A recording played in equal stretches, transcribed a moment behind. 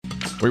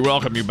We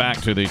welcome you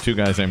back to the Two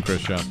Guys Named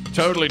Chris show.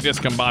 Totally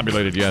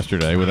discombobulated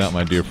yesterday without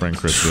my dear friend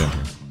Chris Dim.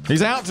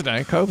 He's out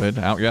today, COVID,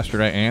 out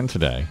yesterday and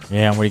today.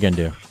 Yeah, what are you going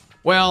to do?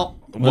 Well,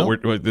 this.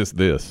 That's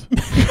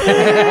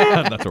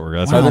what we're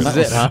going to do. This is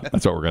it, huh?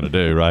 That's what we're going to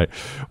do, right?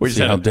 We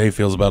See how Dave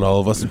feels about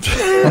all of us. Hear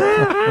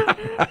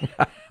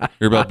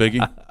about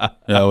Biggie?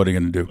 Yeah, what are you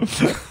going to do?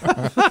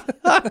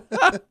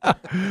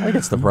 I think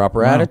it's the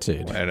proper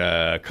attitude. I had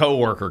a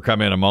coworker come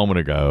in a moment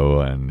ago,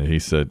 and he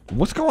said,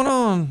 "What's going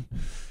on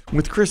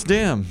with Chris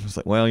Dim?" I was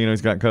like, "Well,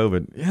 he's got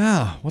COVID."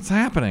 "Yeah, what's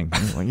happening?" I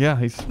was like, "Yeah,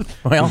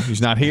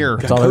 he's not here.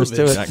 That's all there is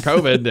to it. Got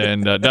COVID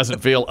and doesn't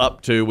feel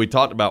up to." We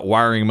talked about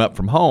wiring him up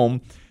from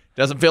home.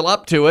 Doesn't feel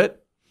up to it.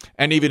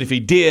 And even if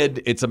he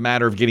did, it's a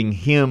matter of getting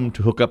him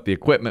to hook up the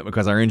equipment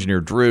because our engineer,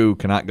 Drew,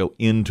 cannot go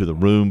into the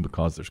room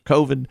because there's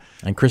COVID.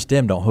 And Chris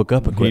Dim don't hook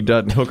up equipment. He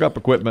doesn't hook up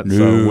equipment,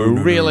 so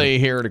we're really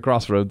here at a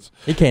crossroads.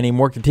 He can't even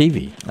work the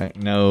TV.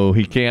 No,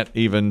 he can't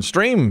even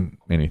stream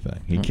anything.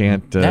 He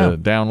can't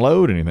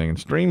download anything and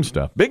stream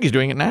stuff. Biggie's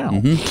doing it now.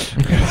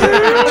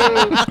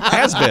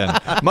 Has been.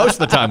 Most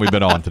of the time we've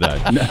been on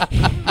today.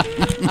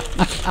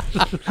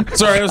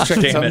 Sorry, I was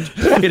checking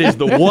something. It is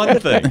the one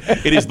thing.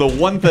 It is the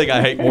one thing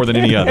I hate more than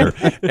any other.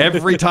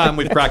 Every time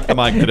we've cracked the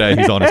mic today,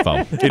 he's on his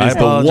phone. It is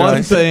the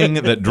one thing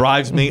that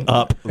drives me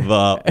up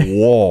the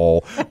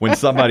wall when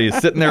somebody is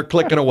sitting there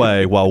clicking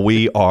away while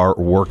we are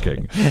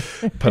working.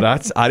 But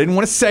I didn't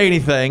want to say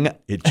anything.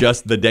 It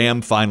just, the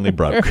dam finally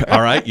broke.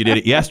 All right? You did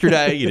it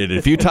yesterday. You did it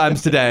a few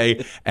times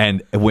today.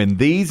 And when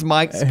these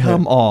mics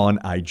come on,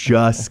 I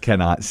just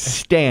cannot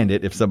stand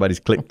it if somebody's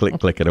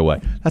clicking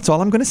away. That's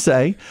all I'm going to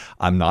say.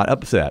 I'm not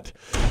upset.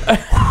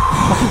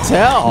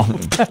 Tell.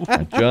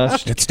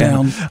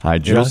 I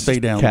just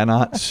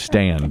cannot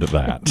stand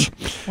that.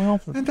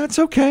 Well, and that's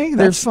okay.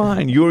 That's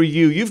fine. You're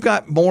you. You've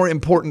got more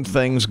important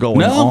things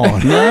going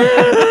on.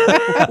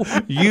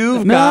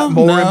 You've got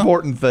more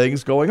important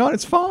things going on.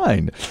 It's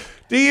fine.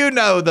 Do you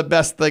know the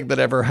best thing that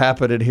ever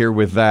happened in here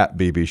with that,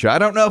 BB Show? I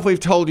don't know if we've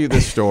told you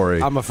this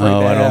story. I'm afraid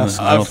to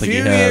ask. A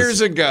few years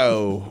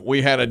ago,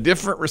 we had a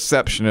different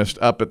receptionist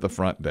up at the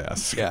front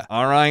desk. Yeah.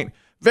 All right.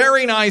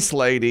 Very nice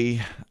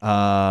lady.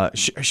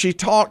 She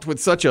talked with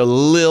such a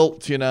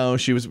lilt,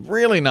 She was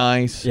really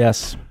nice.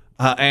 yes.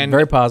 And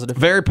Very positive.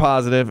 Very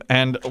positive.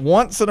 And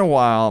once in a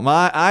while,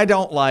 I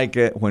don't like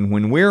it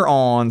when we're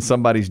on,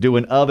 somebody's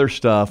doing other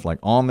stuff, like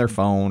on their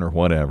phone or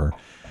whatever.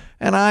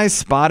 And I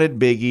spotted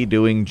Biggie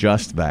doing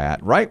just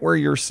that, right where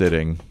you're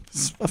sitting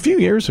a few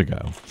years ago.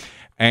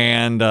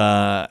 And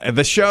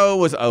the show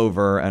was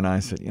over, and I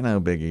said,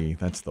 Biggie,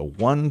 that's the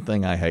one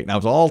thing I hate. And I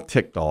was all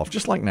ticked off,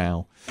 just like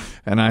now.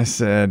 And I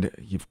said,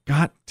 you've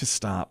got to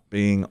stop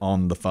being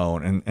on the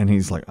phone. And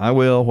he's like, I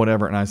will,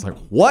 whatever. And I was like,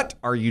 what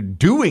are you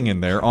doing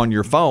in there on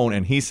your phone?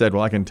 And he said,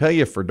 well, I can tell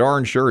you for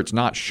darn sure it's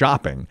not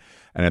shopping.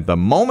 And at the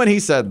moment he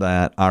said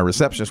that, our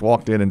receptionist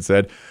walked in and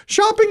said,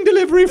 shopping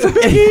delivery for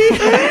Biggie.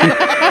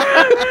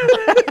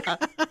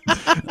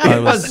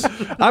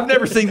 I've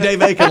never seen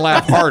Dave Aiken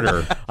laugh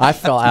harder. I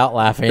fell out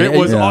laughing. It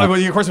was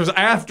of course, it was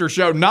after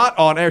show, not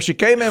on air. She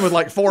came in with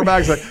like 4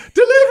 bags, like,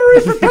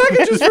 delivery for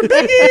packages for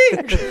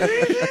Biggie.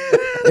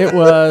 It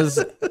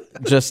was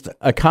just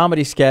a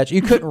comedy sketch.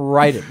 You couldn't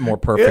write it more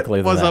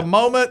perfectly It than was that. a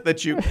moment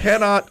that you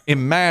cannot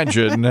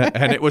imagine,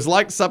 and it was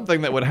like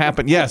something that would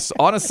happen, yes,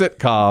 on a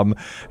sitcom.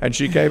 And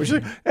she came and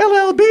she's like,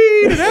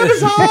 LLB and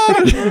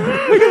Amazon.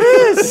 Look at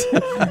this.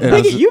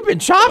 Biggie, you've been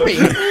shopping.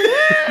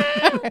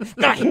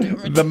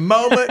 The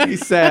moment he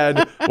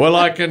said, well,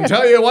 I can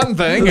tell you one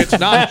thing, it's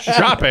not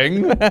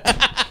shopping.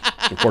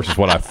 Of course, it's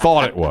what I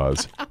thought it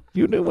was.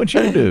 You do what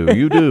you do.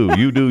 You do.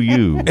 You do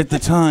you. At the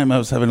time, I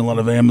was having a lot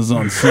of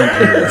Amazon scent.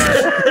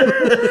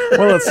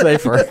 Well, it's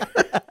safer.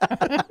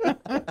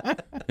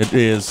 It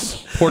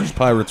is. Porch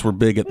pirates were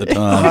big at the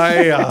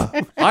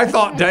time. I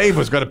thought Dave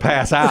was going to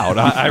pass out.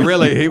 I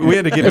really, we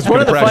had to get. It's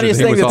one of the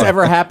funniest things that's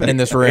ever happened in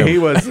this room. He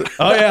was.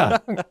 Oh yeah,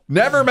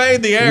 never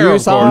made the air. You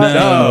Of saw course. it?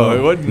 No,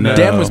 it wouldn't. No.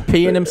 Dan was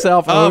peeing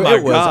himself. Oh my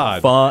it was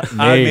God! Funny.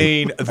 I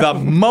mean, the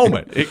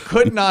moment, it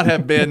could not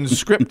have been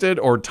scripted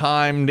or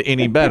timed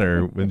any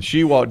better when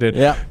she walked in.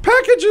 Yeah.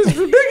 Packages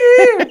for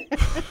Biggie.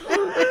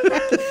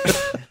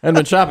 And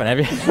been shopping, have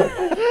you?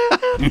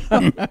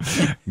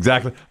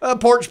 Exactly.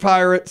 Porch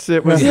pirates.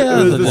 It was. Yeah,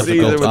 it was it was the a season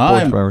difficult with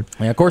time. porch pirates.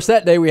 Yeah, of course,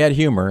 that day we had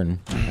humor, and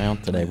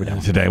today we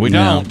don't. Today we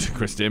No. don't.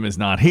 Chris Dim is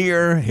not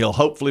here. He'll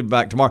hopefully be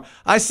back tomorrow.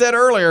 I said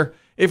earlier,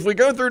 if we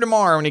go through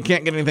tomorrow and he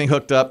can't get anything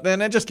hooked up,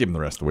 then just give him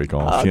the rest of the week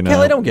off.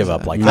 Kelly, don't give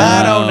up like I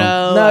that. don't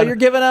know. No, you're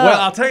giving up. Well,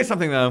 I'll tell you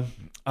something, though.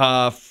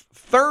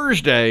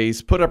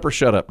 Thursday's Put Up or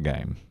Shut Up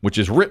game, which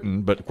is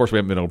written, but of course we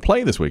haven't been able to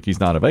play this week. He's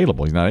not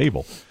available. He's not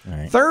able.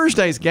 Right.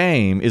 Thursday's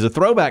game is a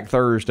Throwback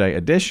Thursday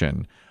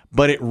edition,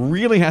 but it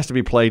really has to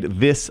be played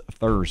this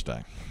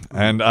Thursday.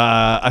 And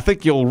I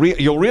think you'll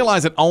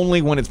realize it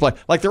only when it's played.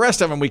 Like the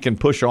rest of them, we can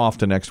push off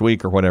to next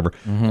week or whatever.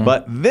 Mm-hmm.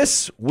 But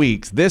this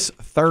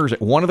Thursday,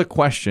 one of the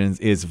questions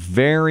is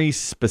very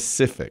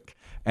specific.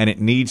 and it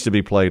needs to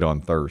be played on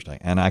Thursday.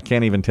 And I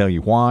can't even tell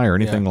you why or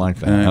anything like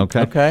that.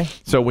 Okay.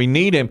 So we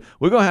need him.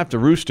 We're going to have to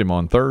roost him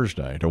on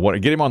Thursday to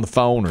get him on the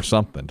phone or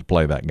something to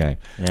play that game.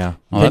 Yeah.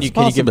 Well, that's a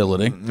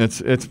possibility.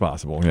 It's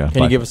possible. Yeah.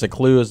 Can you give us a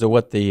clue as to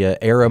what the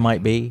era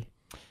might be?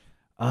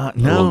 No,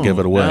 we'll give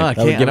it away. No, I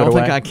can't. I don't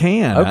think I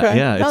can. Okay.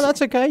 Yeah. No,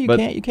 that's okay.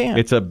 You can't.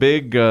 It's a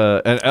big.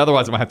 And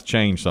otherwise, I'm gonna have to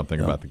change something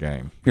about the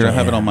game. Here, I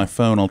have it on my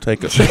phone. I'll take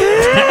it.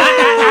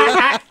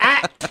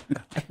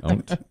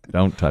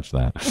 Don't touch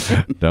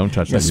that. Don't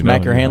touch that.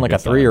 Smack your hand like a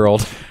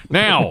 3-year-old.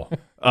 Now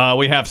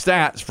we have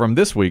stats from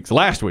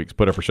last week's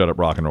Put Up or Shut Up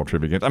Rock and Roll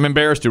Trivia games. I'm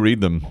embarrassed to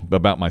read them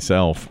about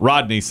myself.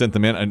 Rodney sent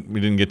them in, and we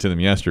didn't get to them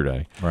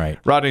yesterday. Right.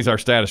 Rodney's our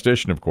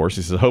statistician, of course.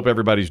 He says, "Hope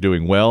everybody's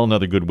doing well.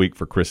 Another good week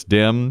for Chris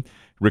Dim,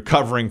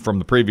 recovering from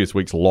the previous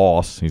week's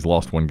loss. He's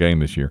lost one game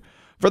this year."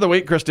 For the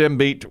week, Chris Dim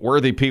beat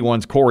Worthy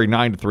P1's Corey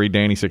 9-3,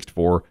 Danny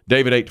 6-4,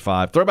 David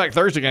 8-5. Throwback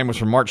Thursday game was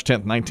from March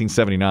 10th,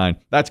 1979.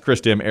 That's Chris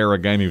Dim era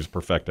game. He was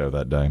perfecto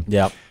that day.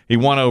 Yep. He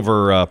won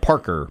over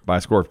Parker by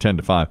a score of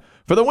 10-5.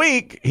 For the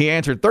week, he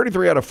answered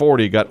 33 out of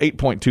 40, got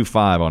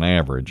 8.25 on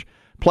average.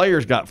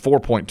 Players got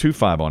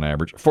 4.25 on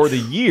average. For the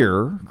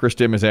year, Chris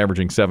Dim is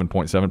averaging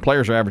 7.7.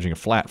 Players are averaging a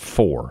flat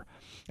 4.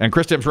 And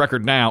Chris Dim's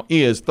record now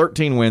is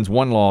 13 wins,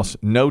 1 loss,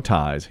 no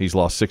ties. He's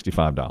lost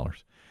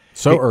 $65.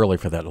 So early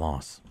for that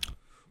loss.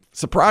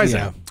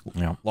 Surprising.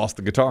 Yeah. Lost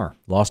the guitar.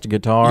 Lost a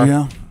guitar.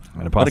 Yeah.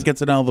 But it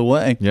gets it out of the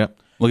way. Yep.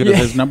 Look at it.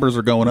 His numbers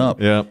are going up.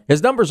 Yep.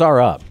 His numbers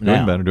are up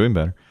now. Doing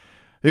better.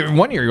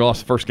 One year he lost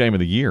the first game of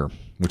the year,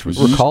 which was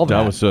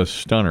that was a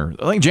stunner.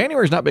 I think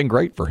January's not been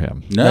great for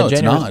him. No, it's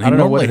January's- not. I don't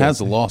know what He it has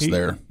is. a loss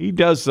there. He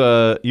does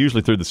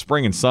usually through the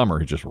spring and summer.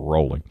 He's just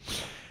rolling.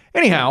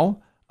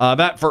 Anyhow,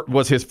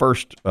 was his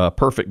first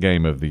perfect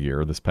game of the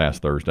year this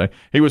past Thursday.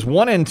 He was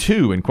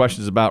 1-2 in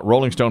questions about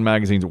Rolling Stone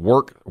magazine's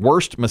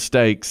worst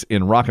mistakes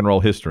in rock and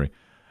roll history.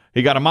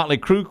 He got a Motley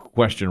Crue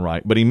question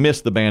right, but he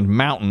missed the band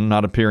Mountain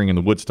not appearing in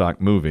the Woodstock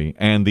movie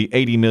and the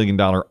 $80 million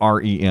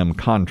REM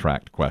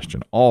contract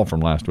question, all from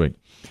last week.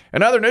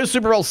 Another news,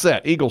 Super Bowl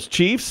set. Eagles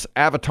Chiefs,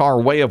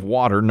 Avatar Way of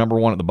Water,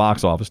 #1 at the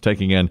box office,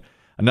 taking in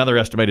another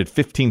estimated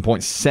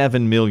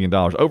 $15.7 million,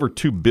 over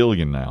 $2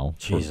 billion now.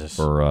 Jesus.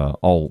 For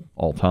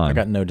all time. I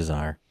got no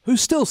desire.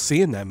 Who's still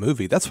seeing that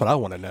movie? That's what I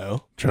want to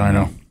know.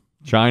 China.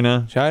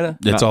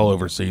 It's all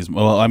overseas.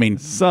 Well, I mean,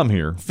 Some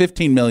here.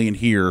 15 million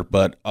here,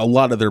 but a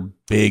lot of their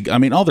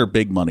all their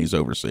big money's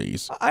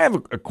overseas. I have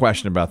a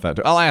question about that,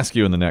 too. I'll ask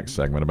you in the next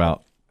segment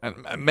about,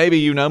 maybe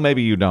you know,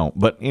 maybe you don't.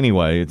 But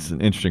anyway, it's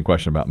an interesting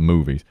question about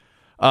movies.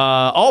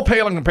 All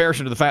pale in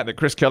comparison to the fact that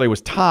Chris Kelly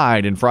was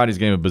tied in Friday's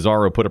game of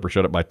Bizarro Put Up or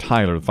Shut Up by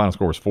Tyler. The final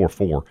score was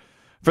 4-4.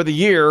 For the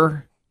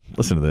year,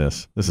 listen to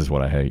this. This is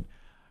what I hate.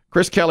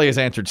 Chris Kelly has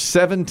answered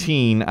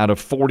 17 out of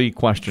 40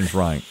 questions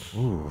right.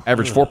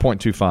 Average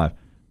 4.25.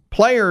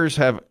 Players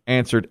have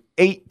answered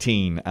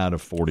 18 out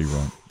of 40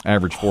 right.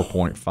 Average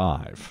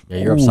 4.5. Yeah,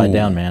 you're upside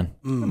down, man.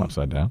 I'm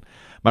upside down.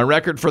 My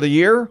record for the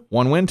year,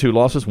 1 win, 2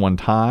 losses, 1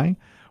 tie.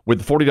 With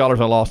the $40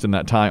 I lost in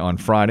that tie on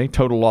Friday,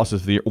 total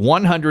losses of the year,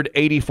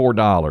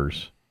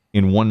 $184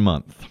 in 1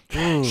 month.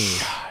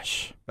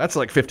 Gosh. That's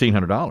like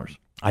 $1,500.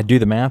 I do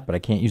the math, but I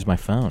can't use my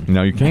phone.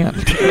 No, you can't.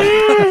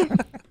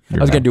 I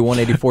was going to do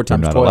 184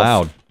 times You're 12. not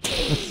allowed.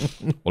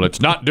 Well,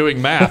 it's not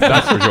doing math,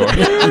 that's for sure.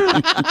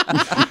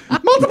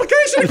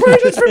 Multiplication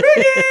equations for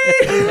Biggie!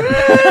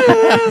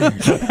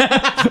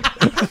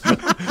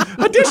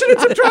 Addition and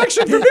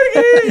subtraction for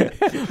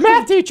Biggie!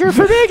 Math teacher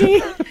for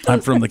Biggie.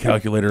 I'm from the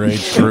calculator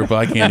age group.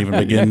 I can't even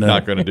begin to.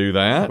 Not going to do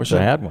that. Wish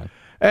I had one.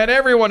 And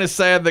everyone is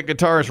sad that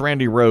guitarist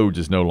Randy Rhoads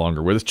is no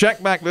longer with us.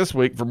 Check back this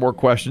week for more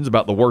questions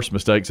about the worst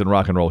mistakes in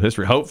rock and roll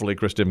history. Hopefully,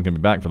 Chris Dim can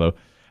be back for those.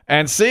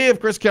 And see if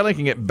Chris Kelly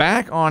can get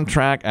back on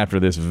track after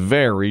this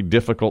very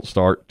difficult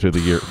start to the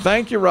year.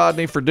 Thank you,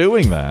 Rodney, for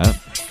doing that.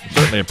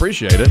 Certainly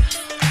appreciate it.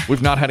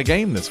 We've not had a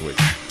game this week.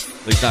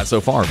 At least not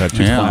so far. We've had 2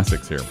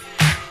 classics here.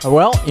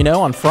 Well,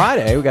 on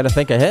Friday, we got to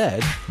think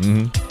ahead.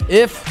 Mm-hmm.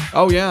 If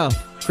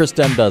Chris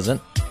Dim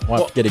doesn't, we'll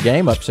have to get a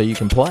game up so you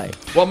can play.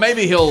 Well,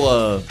 maybe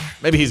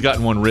maybe he's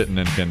gotten one written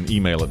and can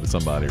email it to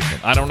somebody or something.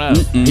 I don't know.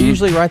 He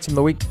usually writes them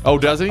the week. Oh,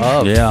 does he?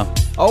 Yeah.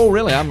 Oh,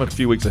 really? I'm a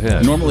few weeks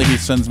ahead. Normally he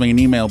sends me an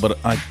email, but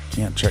I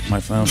can't check my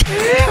phone. So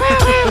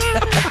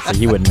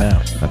he wouldn't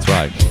know. That's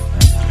right.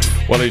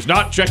 Well, he's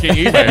not checking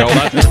email.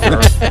 That's for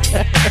sure.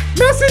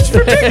 Message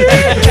for Biggie!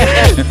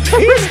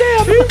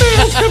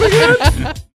 Emails coming in!